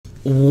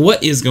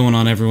What is going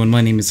on, everyone?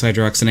 My name is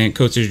HydroxideAnt,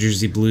 coach of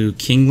Jersey Blue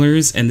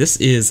Kinglers, and this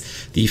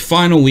is the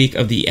final week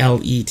of the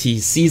LET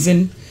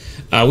season.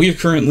 We are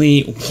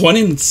currently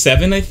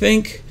 1-7, I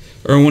think,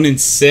 or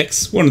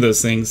 1-6, one of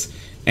those things.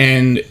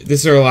 And this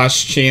is our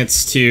last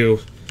chance to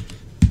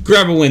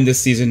grab a win this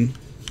season.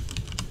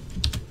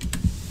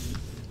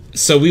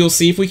 So we will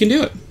see if we can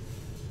do it.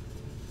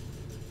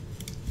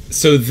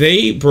 So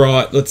they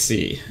brought, let's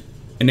see,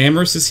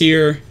 Enamorous is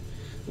here,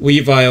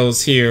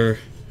 Weavile's here.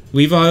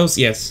 Weavile's,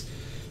 yes.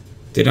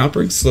 Did not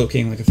bring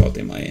Slowking like I thought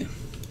they might.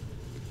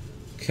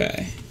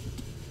 Okay.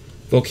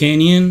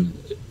 Volcanion,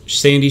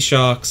 Sandy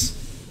Shocks,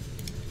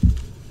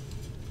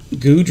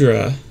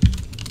 Goodra,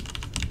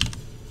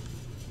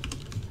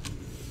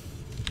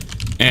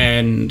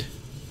 and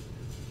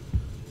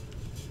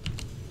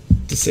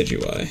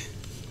Decidueye.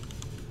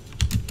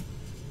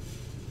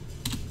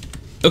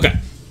 Okay.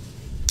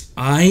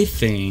 I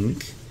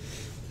think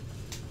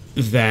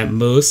that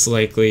most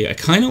likely, I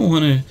kind of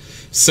want to...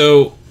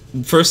 So,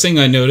 first thing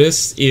I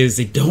noticed is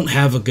they don't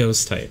have a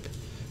ghost type.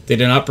 They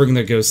did not bring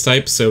their ghost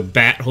type, so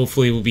Bat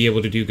hopefully will be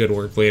able to do good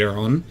work later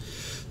on.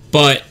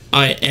 But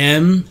I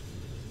am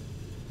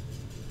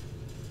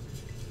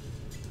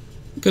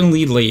going to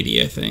lead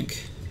Lady, I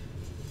think.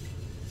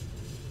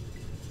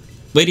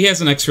 Lady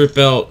has an expert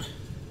belt.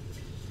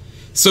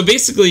 So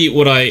basically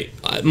what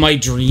my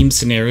dream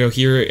scenario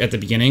here at the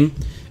beginning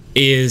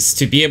is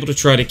to be able to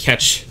try to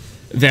catch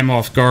them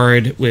off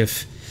guard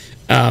with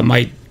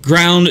my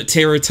ground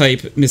terror type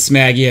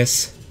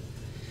Mismagius.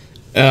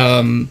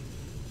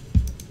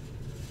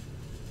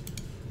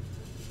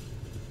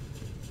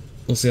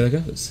 We'll see how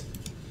that goes.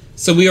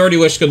 So we already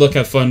wish good luck,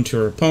 have fun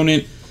to our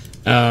opponent.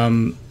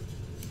 Our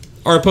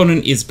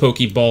opponent is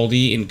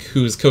Pokebaldi,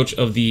 who is coach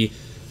of the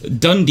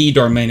Dundee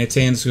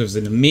Darmanitans, who has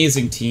an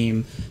amazing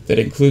team that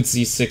includes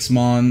these 6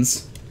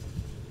 Mons.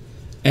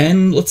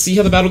 And let's see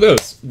how the battle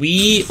goes.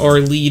 We are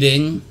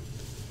leading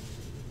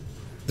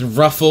the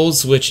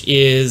Ruffles, which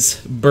is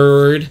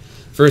Bird,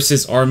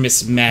 versus our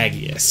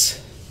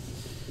Mismagius.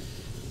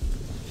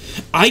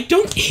 I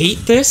don't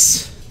hate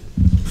this.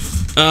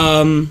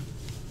 Going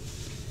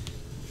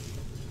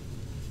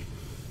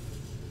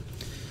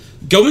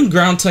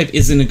ground type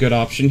isn't a good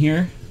option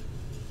here.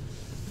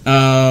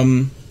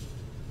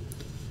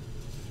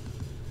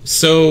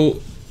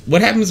 So,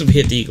 what happens if we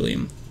hit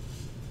D-Gleam?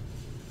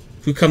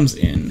 Who comes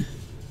in?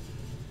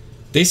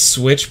 They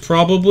switch,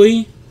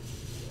 probably.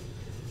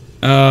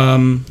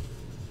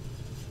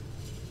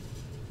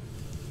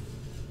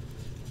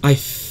 I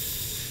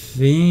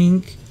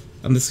think...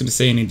 I'm just going to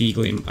say in a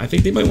D-Gleam. I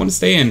think they might want to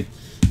stay in.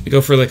 They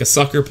go for like a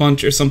Sucker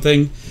Punch or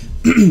something.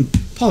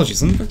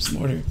 Apologies, let me grab some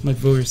water. My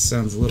voice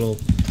sounds a little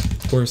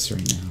hoarse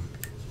right now.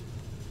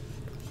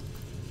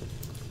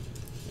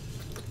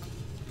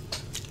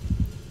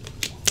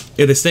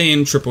 Yeah, they stay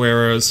in triple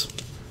arrows.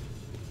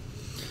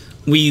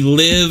 We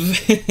live...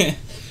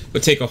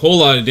 would take a whole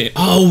lot of damage.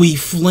 Oh, we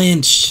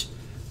flinched.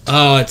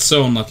 Oh, it's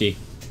so unlucky.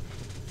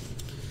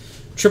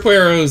 Triple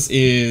arrows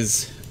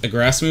is a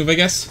grass move, I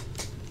guess.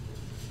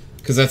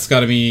 Because that's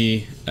got to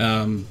be...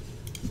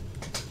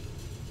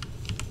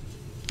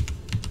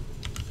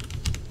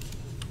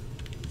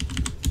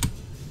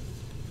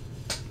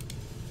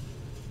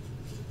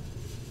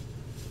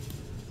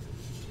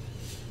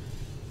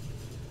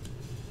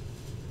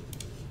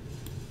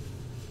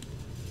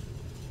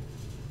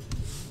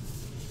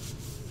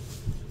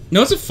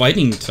 No, it's a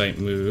fighting type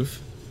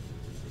move.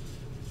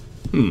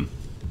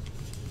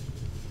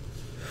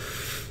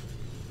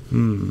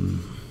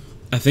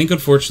 I think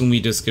unfortunately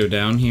we just go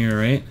down here,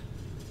 right?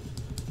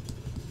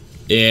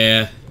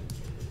 Yeah.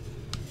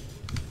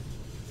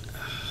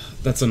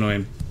 That's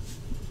annoying.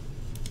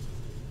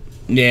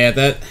 Yeah,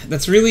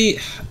 that's really...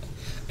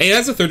 It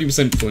has a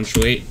 30% flinch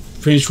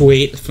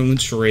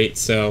rate,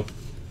 so...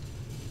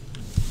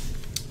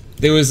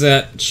 There was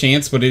that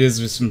chance, but it is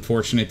just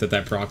unfortunate that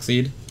that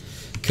proxied.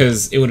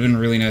 Because it would have been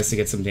really nice to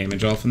get some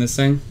damage off in this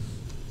thing.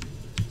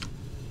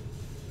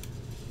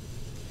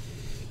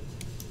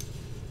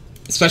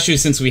 Especially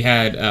since we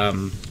had,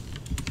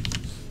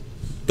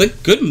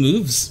 like, good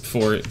moves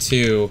for it,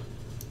 too.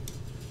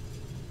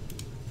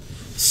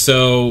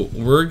 So,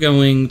 we're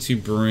going to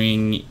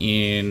bring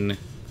in...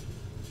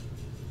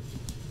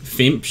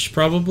 Finch,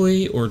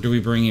 probably? Or do we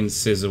bring in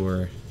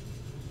Scizor?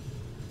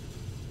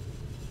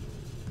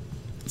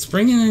 Let's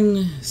bring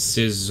in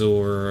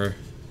Scizor...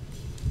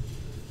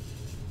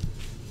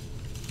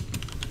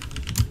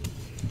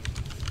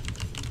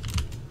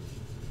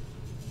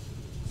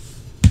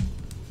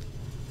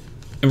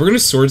 And we're going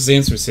to Swords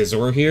Dance with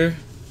Scizor here.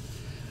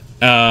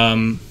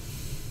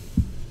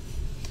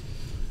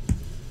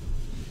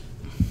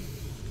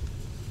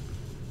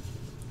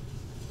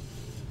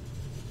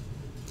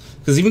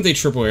 Because even if they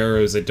triple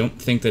arrows, I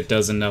don't think that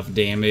does enough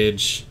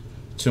damage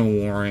to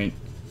warrant...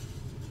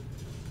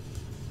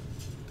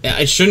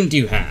 I shouldn't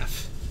do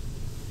half.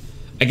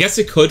 I guess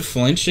it could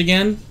flinch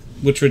again,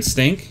 which would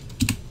stink.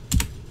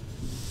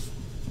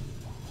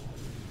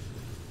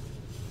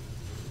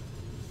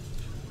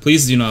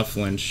 Please do not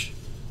flinch.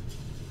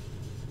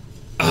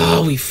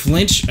 Oh, we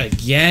flinch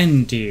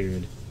again,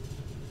 dude.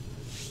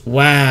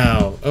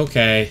 Wow,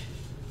 okay.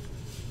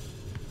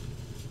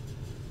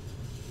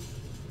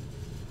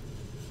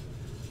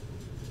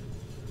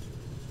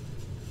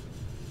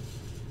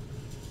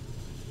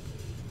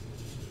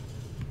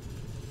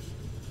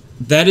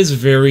 That is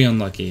very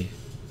unlucky.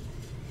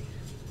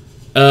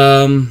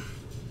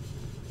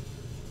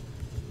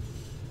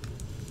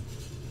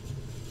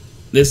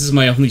 This is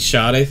my only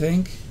shot, I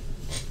think.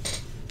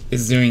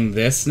 Is doing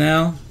this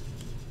now.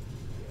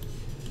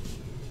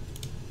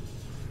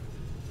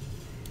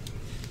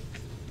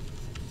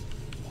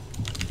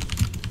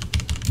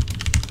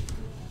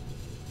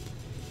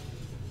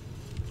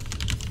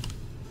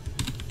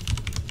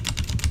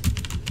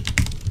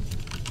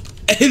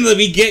 And let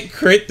me get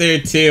crit there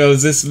too. I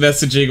was just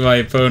messaging my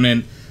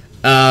opponent.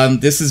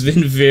 This has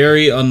been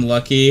very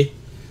unlucky.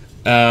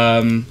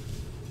 I'm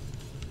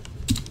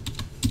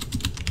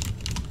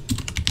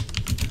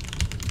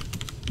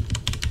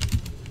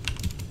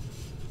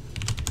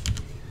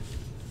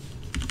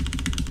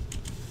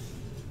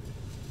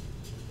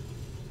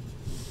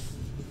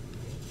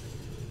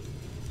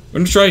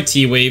gonna try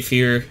T-Wave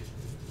here.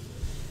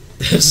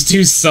 Let's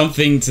do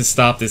something to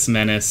stop this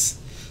menace.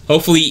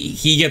 Hopefully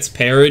he gets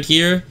parried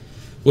here.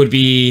 Would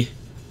be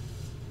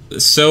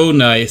so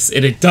nice,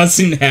 and it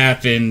doesn't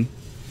happen.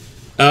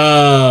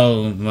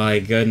 Oh my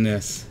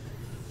goodness.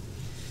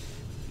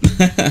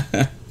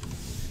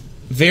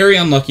 Very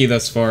unlucky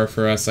thus far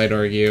for us, I'd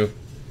argue.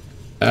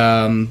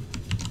 So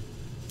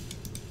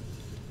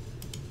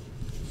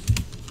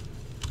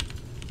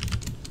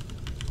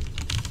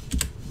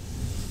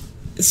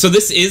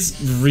this is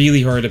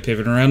really hard to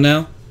pivot around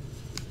now.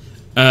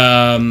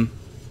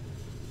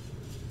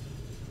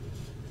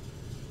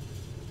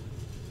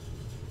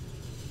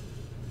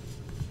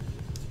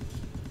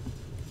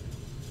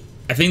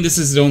 I think this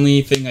is the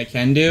only thing I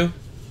can do.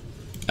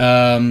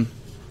 I'm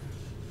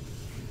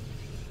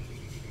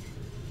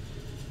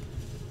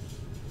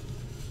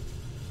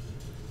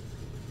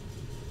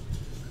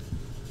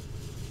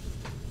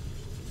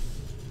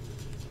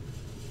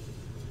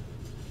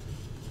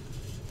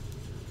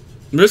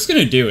just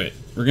gonna do it.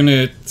 We're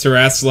gonna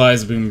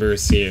terrestrialize Boom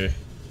Burst here.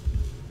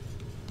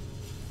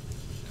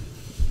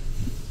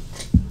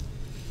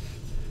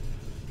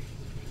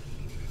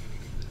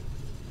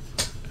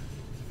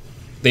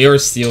 They are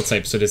steel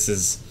type, so this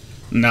is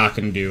not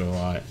going to do a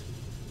lot.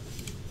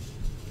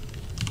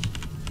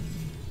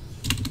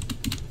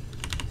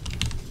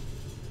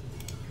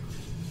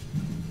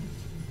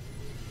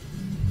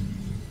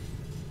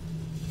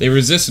 They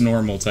resist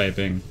normal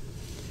typing.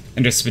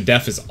 And their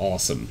Spadef is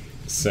awesome,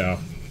 so...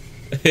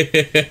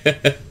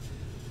 It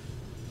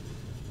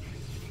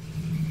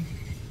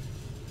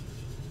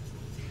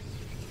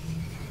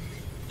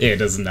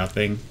does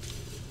nothing.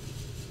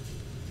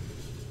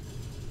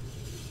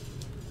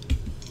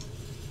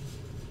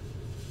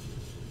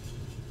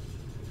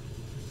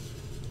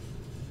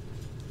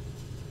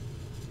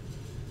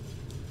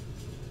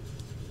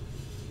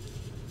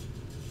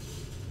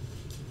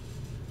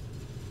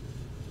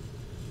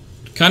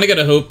 Kinda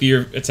gotta hope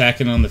you're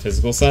attacking on the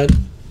physical side.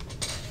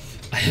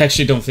 I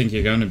actually don't think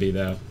you're gonna be,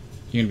 though.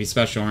 You're gonna be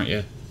special, aren't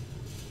you?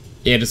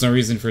 Yeah, there's no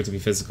reason for it to be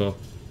physical.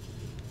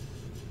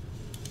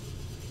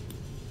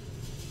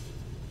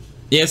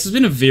 Yeah, this has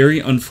been a very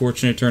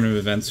unfortunate turn of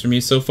events for me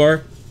so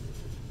far.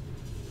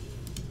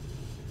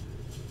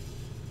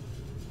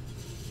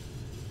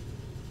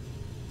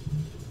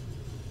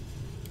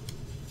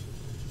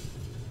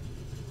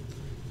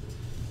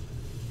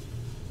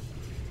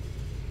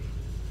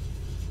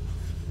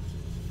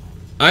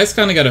 I just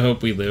kind of gotta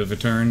hope we live a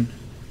turn.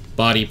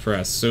 Body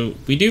press. So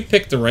we do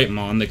pick the right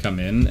Mon to come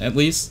in, at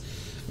least.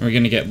 We're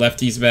gonna get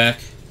lefties back.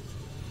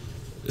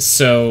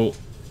 So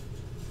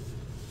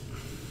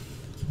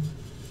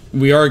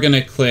we are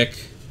gonna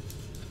click...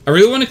 I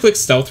really want to click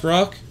Stealth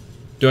Rock.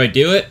 Do I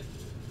do it?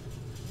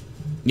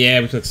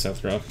 Yeah, we click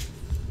Stealth Rock.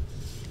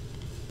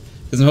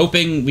 Because I'm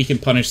hoping we can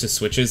punish the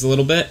switches a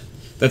little bit.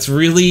 That's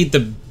really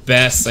the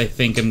best I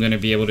think I'm gonna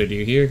be able to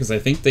do here, because I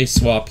think they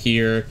swap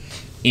here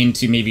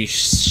into maybe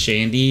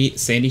Sandy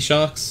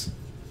Shocks.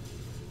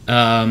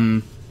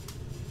 Sandy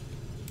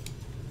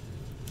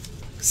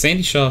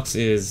Shocks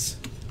is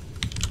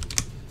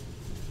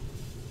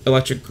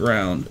Electric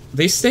Ground.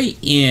 They stay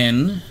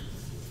in.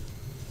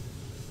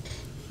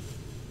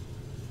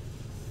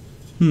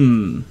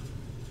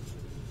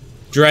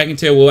 Dragon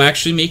Tail will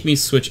actually make me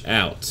switch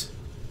out,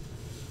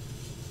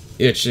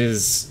 which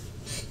is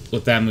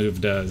what that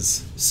move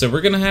does. So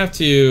we're gonna have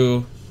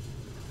to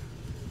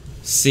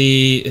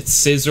see. It's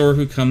Scizor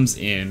who comes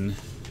in.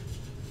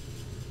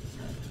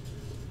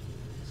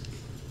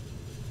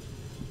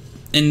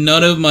 And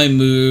none of my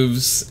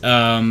moves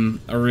are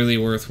really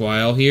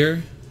worthwhile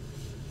here.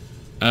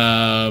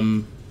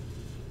 I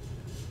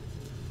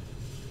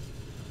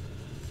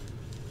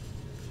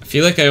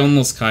feel like I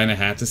almost kind of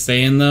had to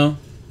stay in, though.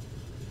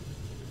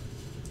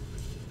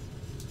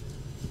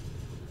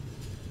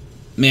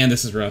 Man,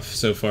 this is rough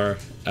so far.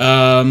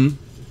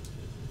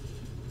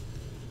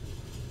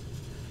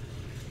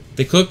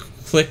 They click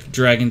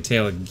Dragon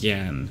Tail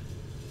again.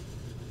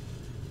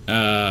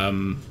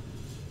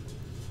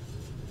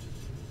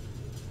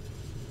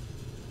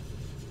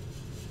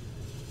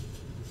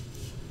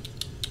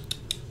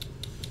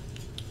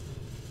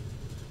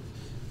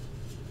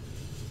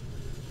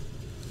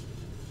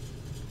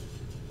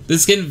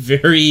 This is getting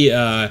very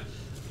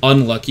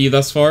unlucky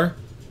thus far.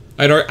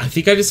 I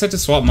think I just had to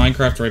swap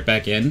Minecraft right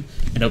back in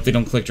and hope they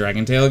don't click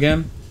Dragon Tail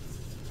again.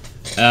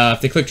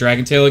 If they click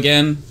Dragon Tail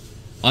again,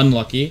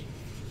 unlucky.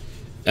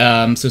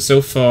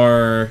 So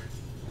far,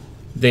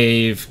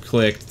 they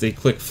click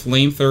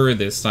Flamethrower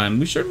this time.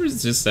 We should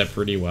resist that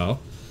pretty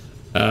well.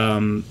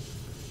 Yeah,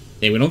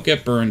 we don't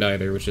get burned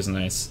either, which is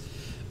nice.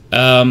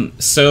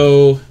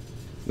 So,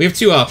 we have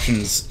two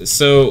options.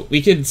 So,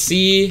 we could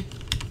see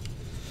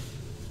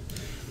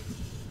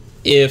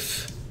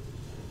if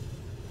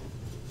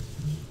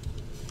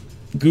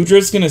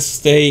Gudra's gonna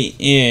stay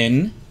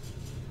in.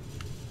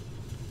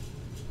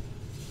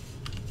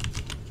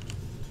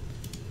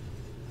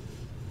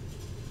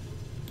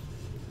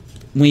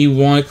 We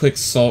want to click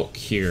Salt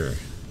Cure.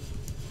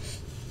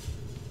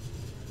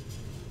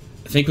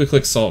 I think we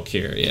click Salt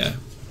Cure, yeah.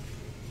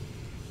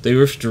 They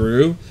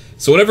withdrew.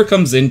 So whatever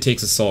comes in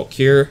takes a Salt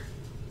Cure.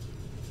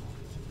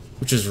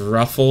 Which is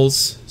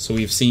Ruffles. So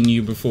we've seen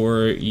you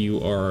before.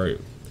 You are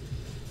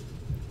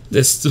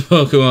this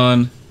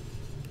Pokemon.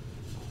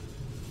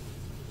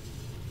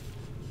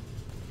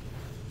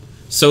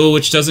 So,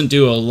 which doesn't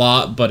do a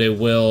lot, but it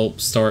will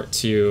start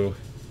to,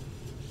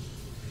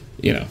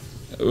 you know,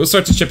 we'll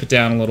start to chip it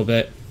down a little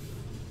bit.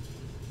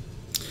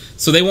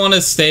 So they want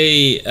to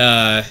stay,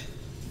 that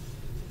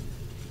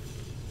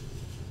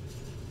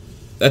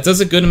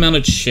does a good amount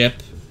of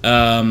chip.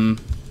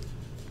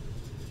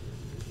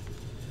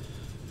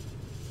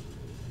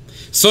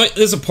 So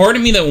there's a part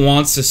of me that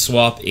wants to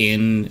swap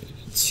in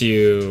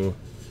to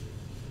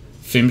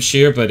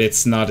Fimshir, but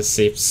it's not a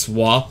safe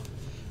swap.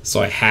 So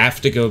I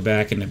have to go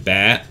back into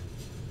Bat.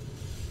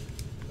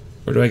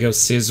 Or do I go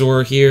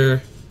Scizor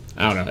here?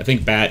 I don't know. I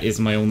think Bat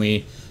is my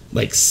only,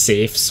 like,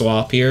 safe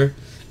swap here.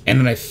 And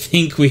then I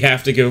think we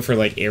have to go for,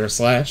 like, Air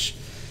Slash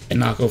and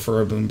not go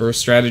for a Boom Burst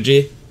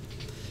strategy.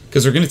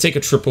 Because we're going to take a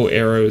triple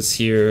arrows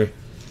here.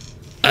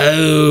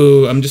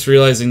 Oh, I'm just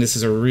realizing this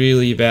is a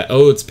really bad...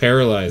 Oh, it's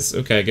paralyzed.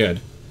 Okay,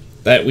 good.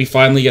 That we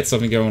finally get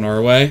something going our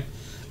way.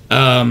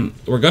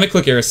 We're going to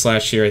click Air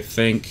Slash here, I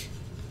think.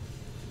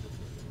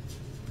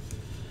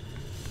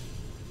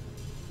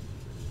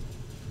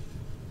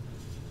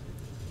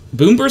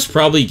 Boom Burst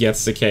probably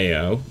gets the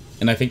KO,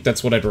 and I think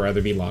that's what I'd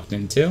rather be locked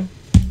into.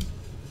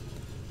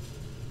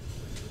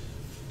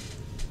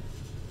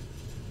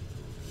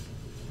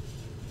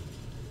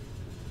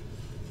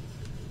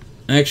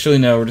 Actually,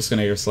 no, we're just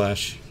gonna Air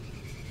Slash.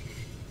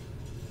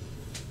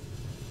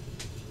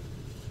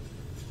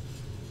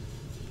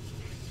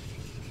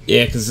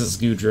 Yeah, because this is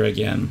Gudra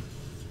again.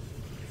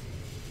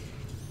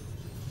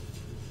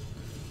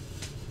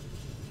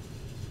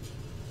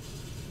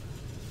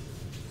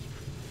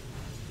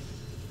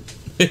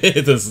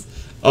 It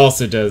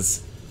also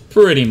does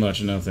pretty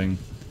much nothing.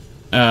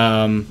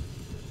 I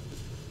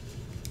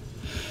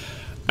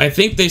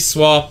think they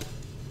swap.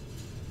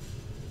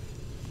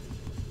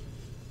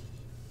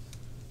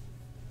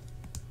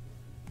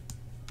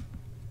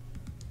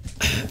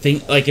 I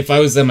think, like, if I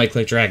was them, I'd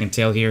click Dragon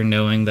Tail here,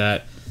 knowing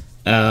that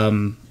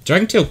Dragon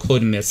Tail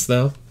could miss,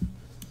 though.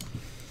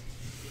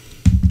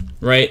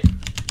 Right?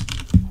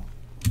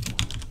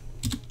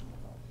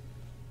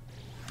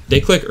 They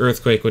click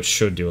Earthquake, which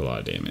should do a lot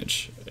of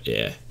damage.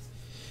 Yeah.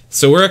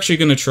 So we're actually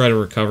going to try to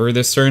recover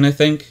this turn, I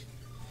think.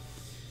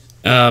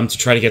 To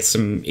try to get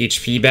some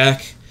HP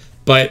back.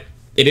 But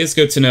it is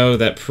good to know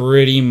that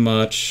pretty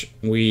much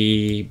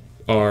we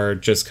are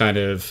just kind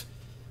of...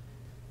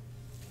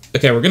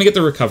 Okay, we're going to get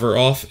the recover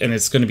off, and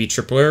it's going to be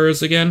triple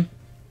arrows again.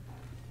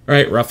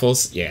 Alright,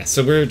 Ruffles. Yeah,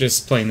 so we're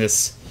just playing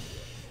this...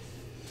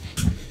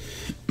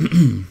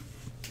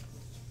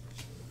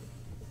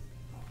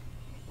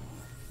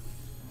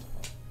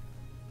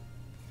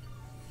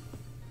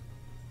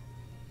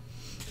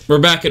 We're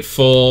back at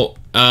full.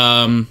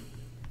 I'm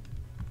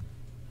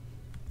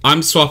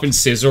swapping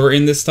Scizor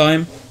in this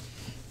time,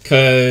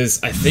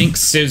 because I think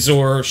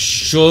Scizor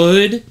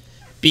should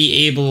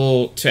be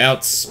able to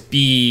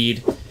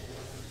outspeed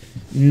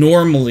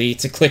normally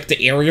to click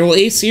the Aerial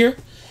Ace here,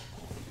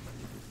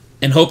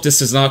 and hope this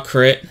does not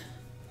crit.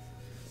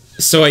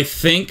 So I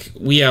think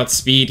we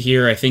outspeed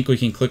here. I think we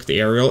can click the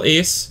Aerial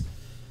Ace.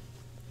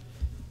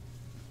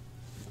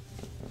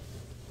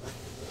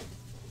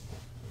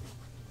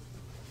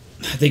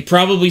 They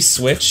probably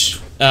switch.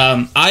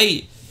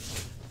 It's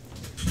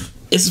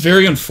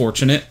very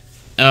unfortunate,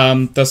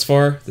 thus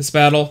far, this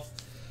battle.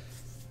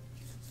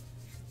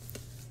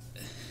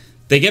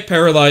 They get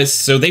paralyzed,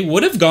 so they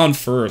would have gone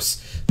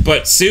first.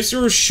 But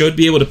Scizor should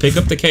be able to pick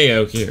up the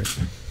KO here.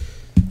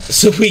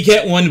 So we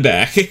get one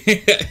back.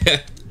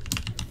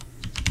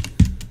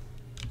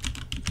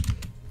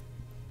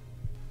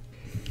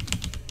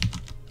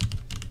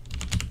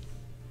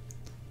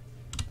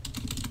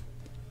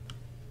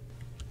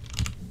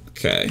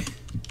 Okay.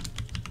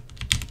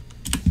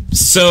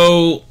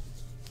 So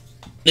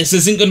This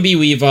isn't going to be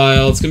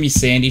Weavile. It's going to be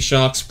Sandy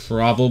Shocks,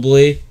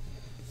 probably.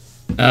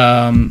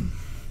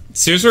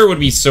 Scizor would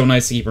be so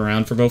nice to keep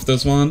around for both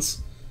those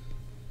ones.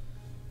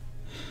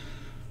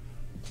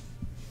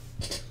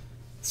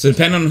 So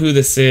depending on who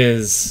this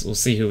is, we'll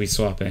see who we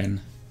swap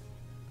in.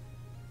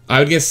 I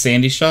would guess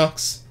Sandy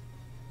Shocks.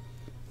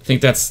 I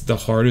think that's the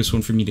hardest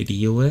one for me to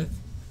deal with,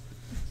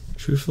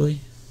 truthfully.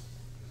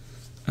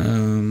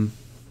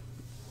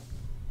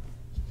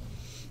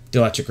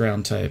 Electric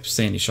ground type,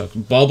 Sandy Shock.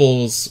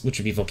 Bubbles, which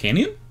would be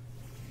Volcanion?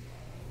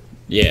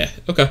 Yeah,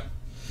 okay.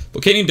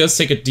 Volcanion does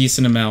take a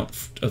decent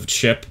amount of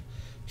chip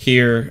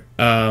here.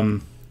 I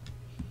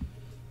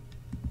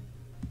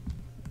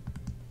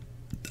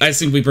just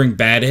think we bring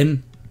Bad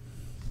in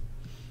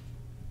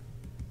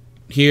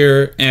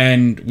here,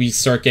 and we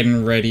start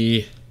getting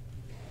ready.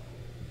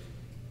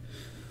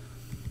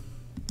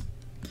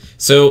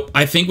 So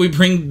I think we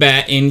bring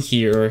Bat in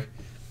here.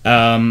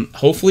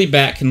 Hopefully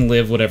Bat can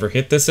live whatever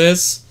hit this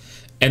is.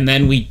 And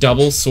then we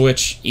double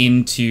switch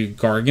into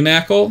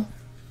Garganacl.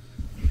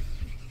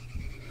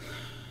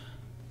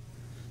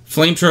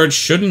 Flame Charge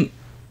shouldn't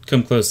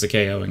come close to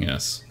KOing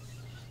us.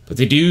 But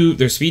they do,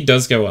 their speed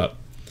does go up.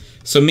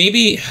 So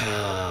maybe,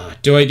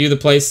 do I do the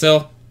play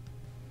still?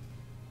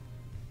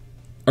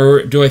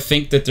 Or do I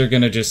think that they're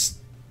gonna just,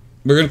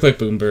 we're gonna click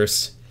Boom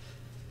Burst.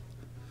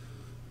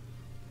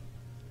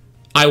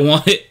 I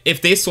want it,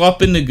 if they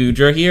swap into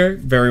Goodra here,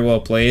 very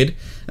well played.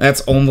 That's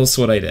almost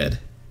what I did.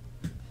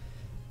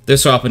 They're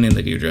swapping in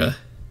the Goodra.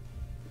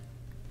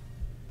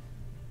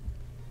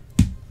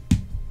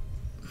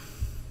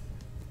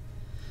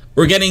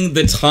 We're getting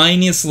the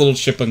tiniest little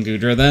chip on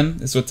Goodra then,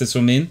 is what this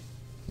will mean.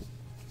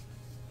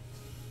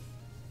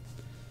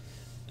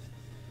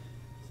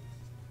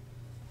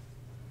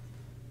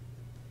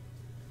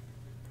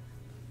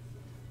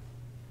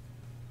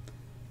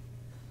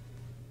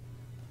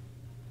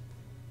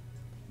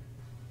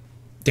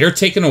 They're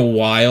taking a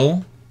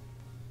while.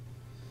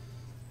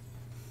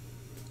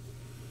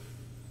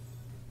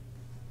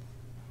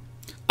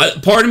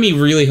 Part of me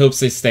really hopes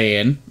they stay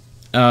in.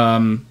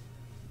 But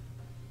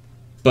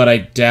I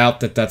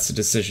doubt that that's a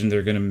decision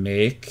they're going to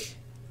make.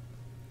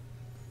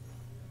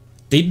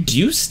 They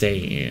do stay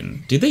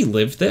in. Do they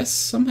live this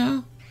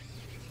somehow?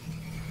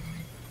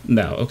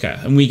 No, okay.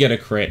 And we get a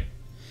crit.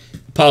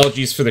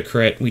 Apologies for the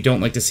crit. We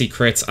don't like to see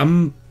crits.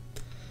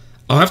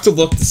 I'll have to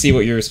look to see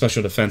what your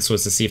special defense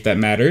was to see if that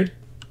mattered.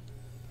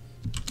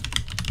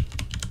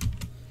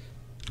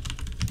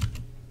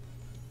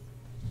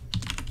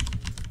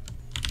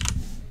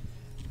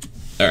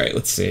 Alright,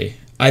 let's see.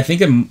 I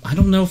think I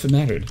don't know if it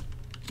mattered.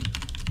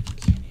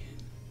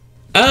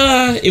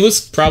 It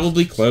was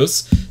probably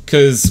close,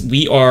 because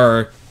we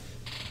are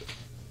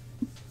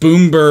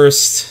Boom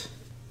Burst,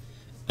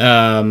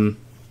 normal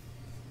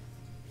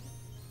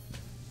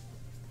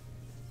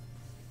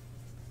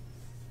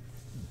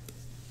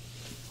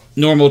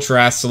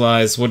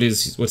Terastallize.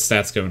 What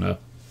stats going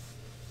up?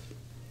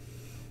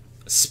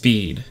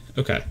 Speed.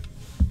 Okay.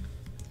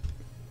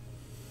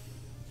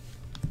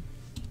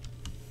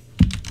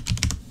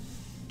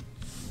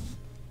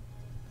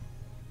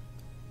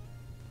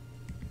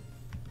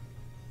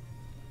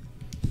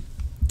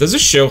 Does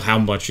it show how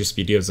much your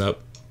speed goes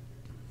up?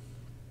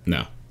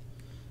 No.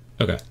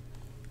 Okay.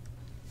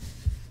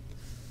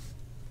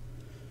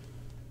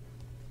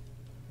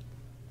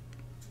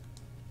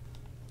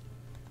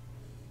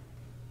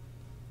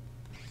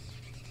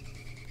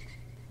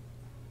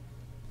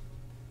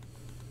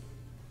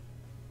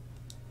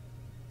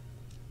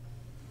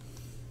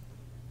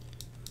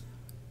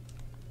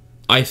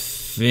 I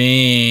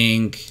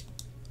think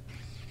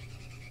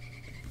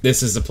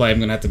this is the play I'm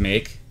going to have to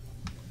make.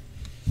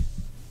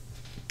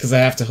 Because I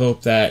have to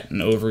hope that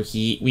an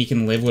overheat, we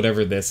can live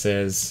whatever this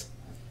is.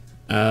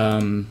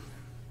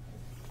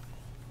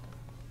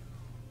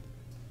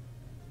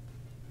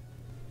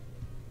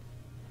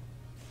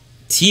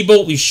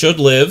 T-Bolt we should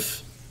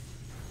live.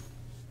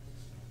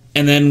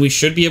 And then we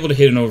should be able to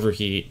hit an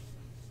overheat.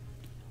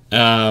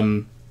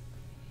 I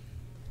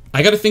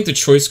gotta think the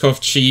Choice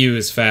Scarf Chi-Yu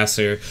is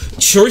faster.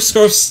 Choice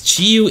Scarf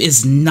Chi-Yu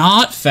is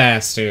not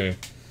faster.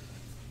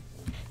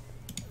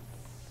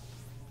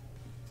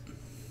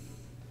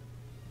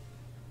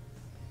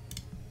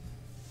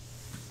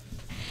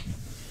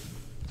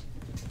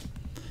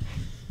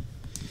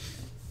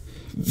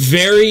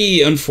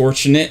 Very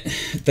unfortunate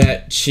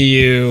that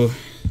Chi-Yu...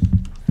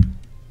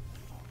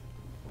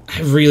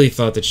 I really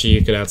thought that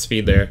Chi-Yu could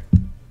outspeed there.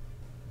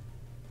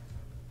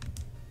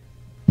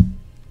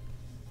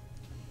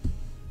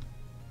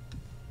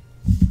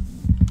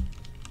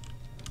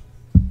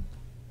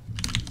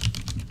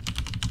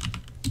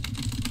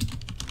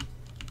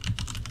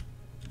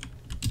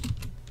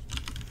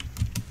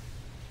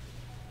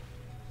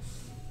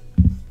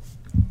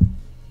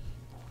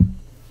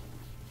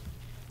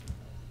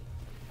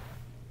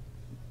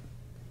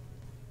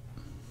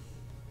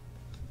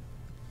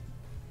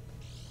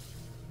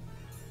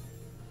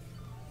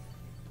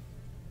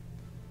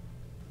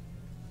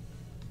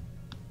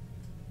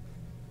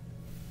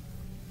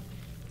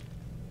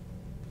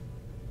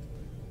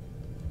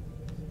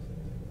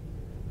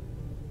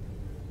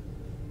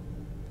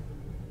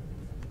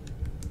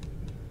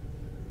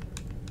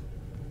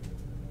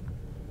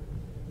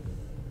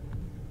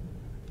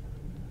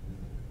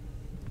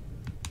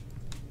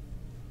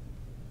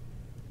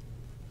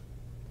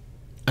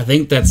 I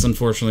think that's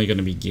unfortunately going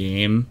to be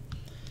game.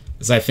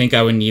 Because I think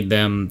I would need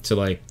them to,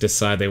 like,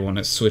 decide they want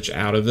to switch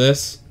out of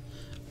this.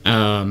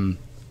 Damn.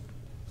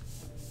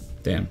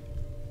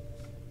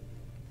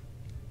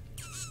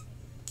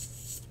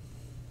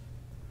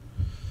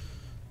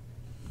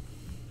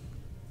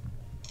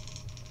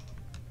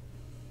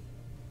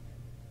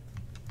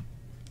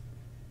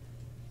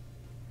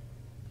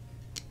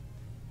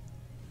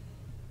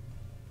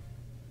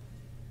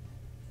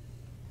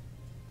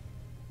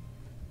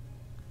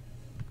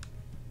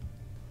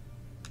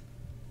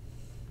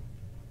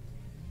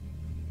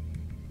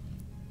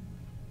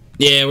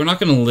 Yeah, we're not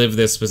going to live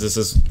this, because this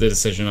is the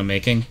decision I'm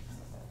making.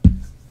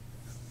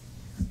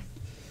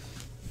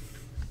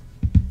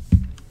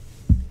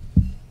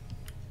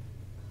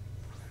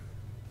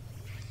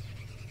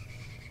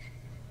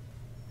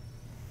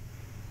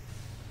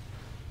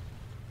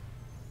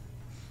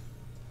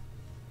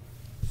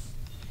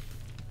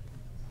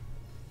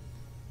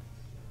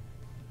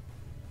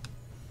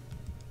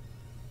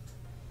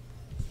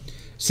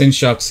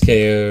 Sinshok's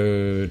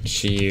KO'd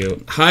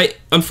Chiyu. Hi.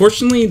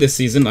 Unfortunately, this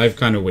season, I've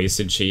kind of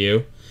wasted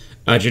Chiyu.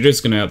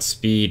 Jitter's going to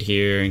outspeed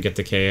here and get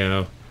the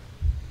KO.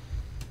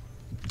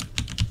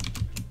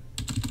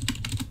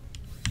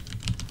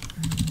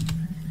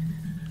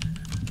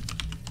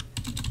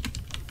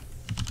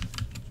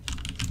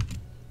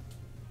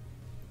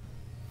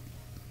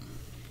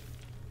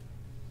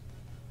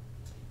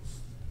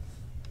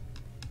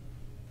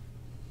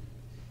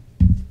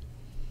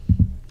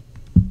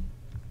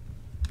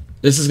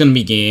 This is going to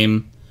be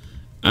game.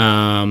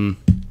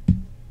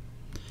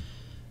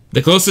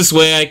 The closest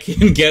way I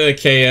can get a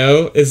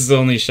KO, this is the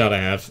only shot I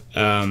have.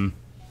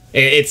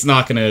 It's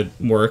not going to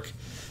work,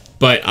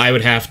 but I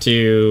would have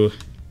to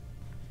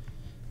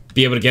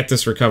be able to get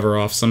this recover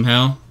off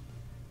somehow.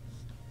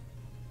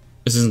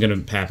 This isn't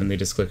going to happen. They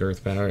just click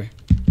Earth Power.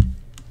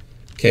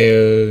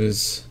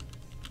 KOs.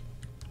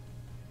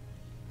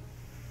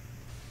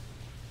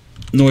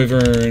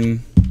 Noivern.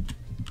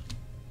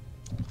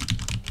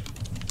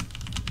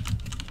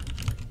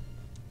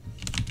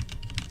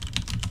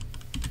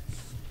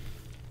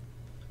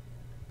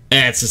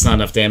 It's just not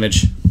enough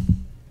damage.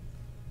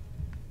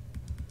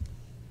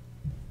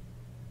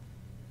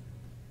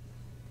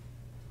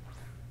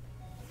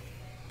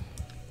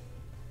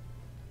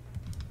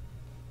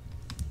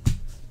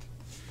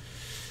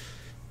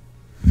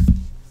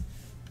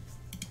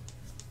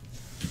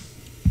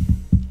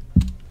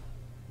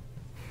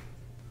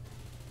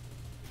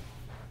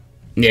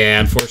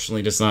 Yeah,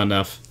 unfortunately, just not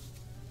enough.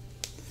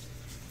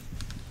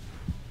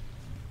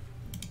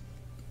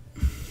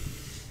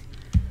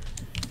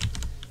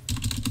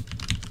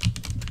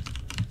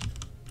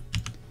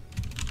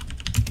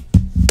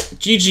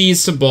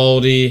 GG's to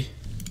Baldy.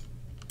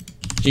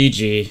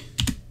 GG.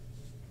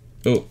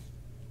 Oh.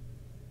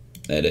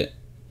 Edit.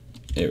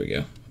 There we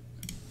go.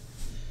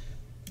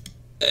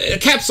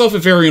 It caps off a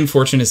very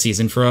unfortunate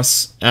season for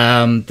us.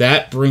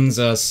 That brings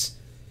us...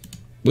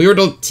 We were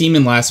the team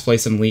in last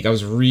place in the league. I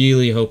was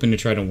really hoping to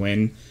try to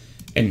win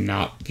and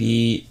not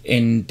be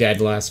in dead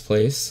last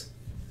place.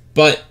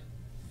 But,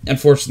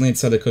 unfortunately,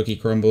 it's how the cookie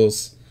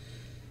crumbles.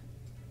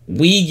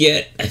 We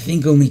get, I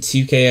think, only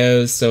 2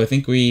 KOs, so I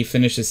think we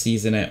finish the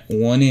season at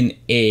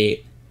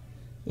 1-8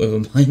 with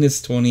a minus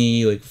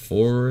 20, like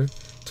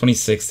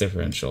 26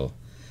 differential.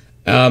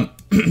 All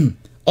in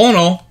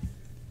all,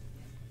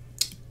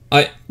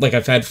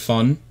 I've had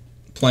fun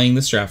playing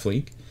this draft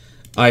league.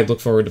 I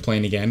look forward to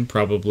playing again.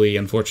 Probably,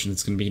 unfortunately,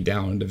 it's going to be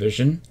down in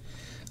division.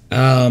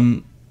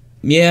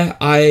 Yeah,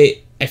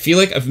 I feel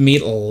like I've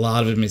made a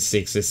lot of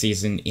mistakes this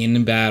season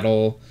in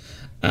battle,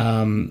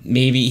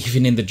 maybe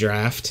even in the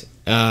draft.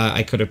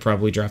 I could have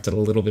probably drafted a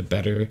little bit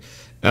better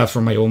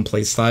for my own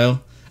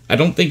playstyle. I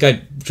don't think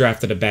I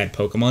drafted a bad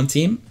Pokemon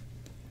team,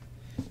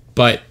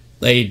 but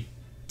I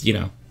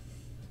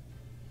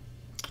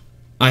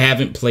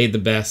haven't played the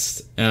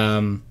best.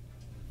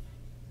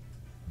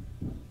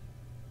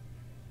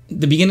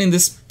 The beginning of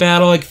this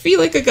battle, I feel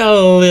like I got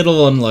a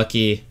little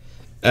unlucky,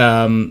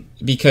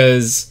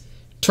 because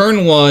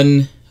turn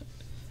 1,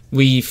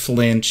 we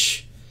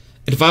flinch.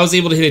 And if I was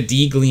able to hit a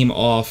D-Gleam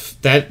off,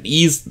 that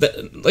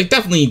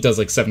definitely does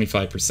like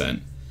 75%.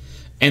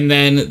 And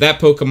then that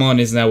Pokemon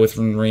is now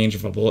within range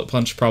of a Bullet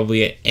Punch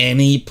probably at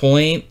any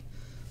point.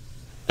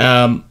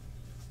 And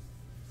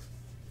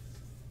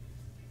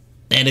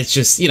it's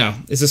just,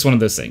 it's just one of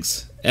those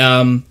things.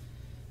 I'm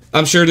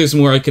sure there's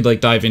more I could like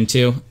dive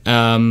into.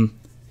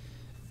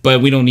 But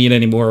we don't need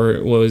any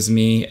more woes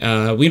me.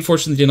 We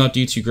unfortunately did not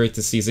do too great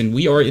this season.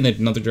 We are in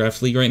another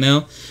draft league right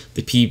now,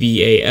 the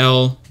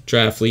PBAL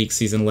Draft League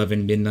Season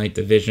 11 Midnight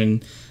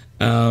Division.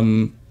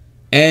 And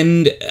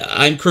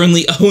I'm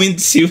currently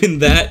 0-2 in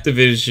that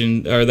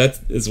division, or that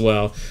as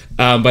well.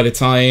 By the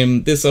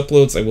time this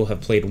uploads, I will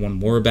have played one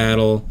more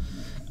battle.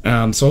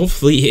 So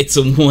hopefully it's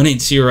a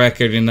 1-2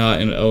 record and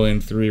not an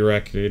 0-3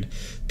 record,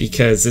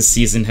 because this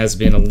season has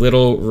been a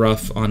little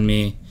rough on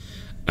me.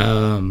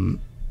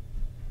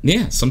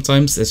 Yeah,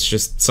 sometimes it's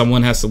just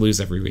someone has to lose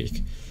every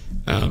week.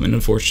 And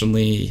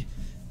unfortunately,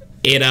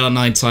 8 out of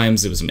 9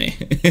 times it was me.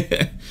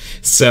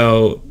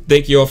 So,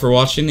 thank you all for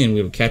watching, and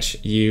we will catch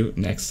you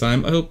next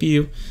time. I hope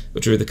you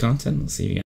enjoyed the content. We'll see you again.